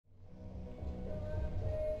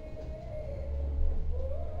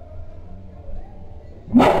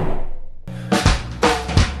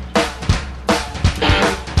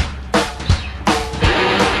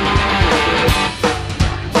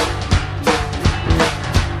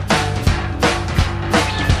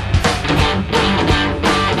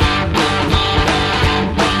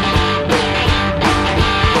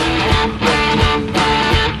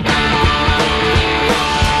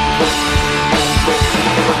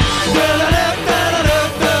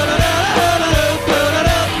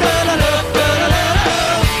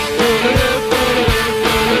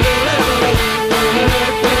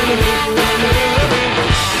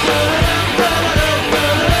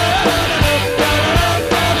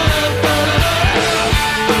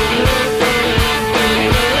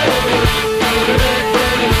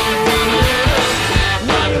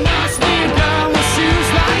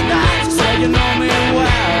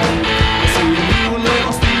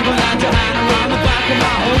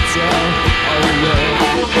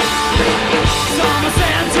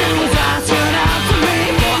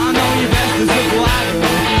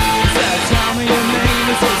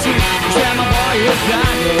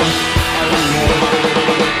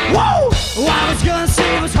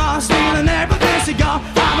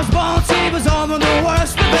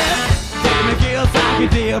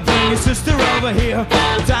Bring your sister over here,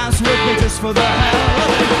 dance with me just for the hell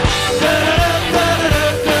of it.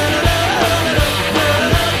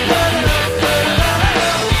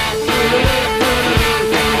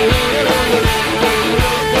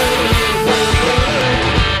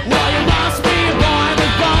 Well, you must be a boy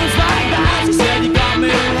with bones like that. You said you got me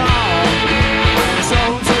wrong. So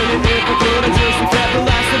until you did, I could have just kept the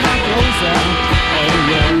last of my clothes on. Oh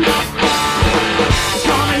yeah.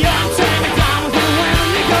 Call me up, take me down with you when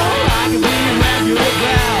you go. I can be a man you look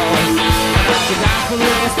well. I can dance for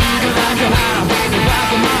little Steven and Johanna in the back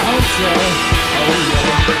of my hotel. Oh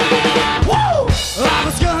yeah. Woo! I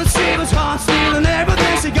was gonna see was hard stealing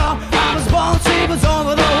everything she got. I was born she was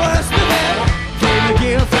over the worst of it. Give me a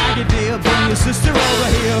gift, thank you dear. Bring your sister over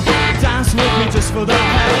here, dance with me just for the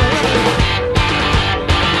hell of it.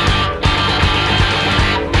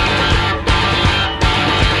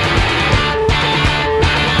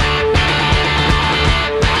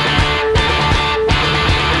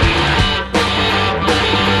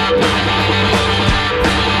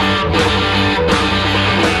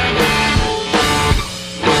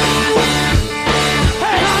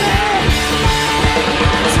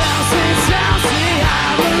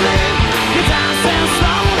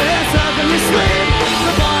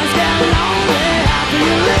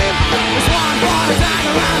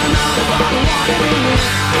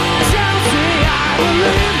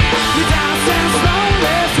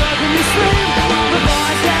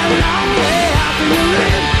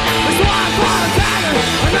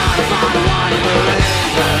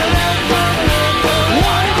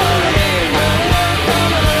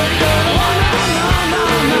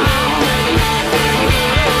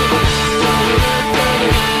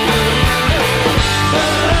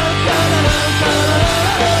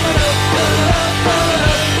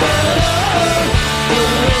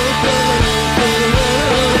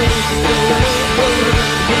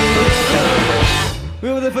 We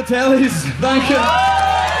were the Fatalities. Thank you.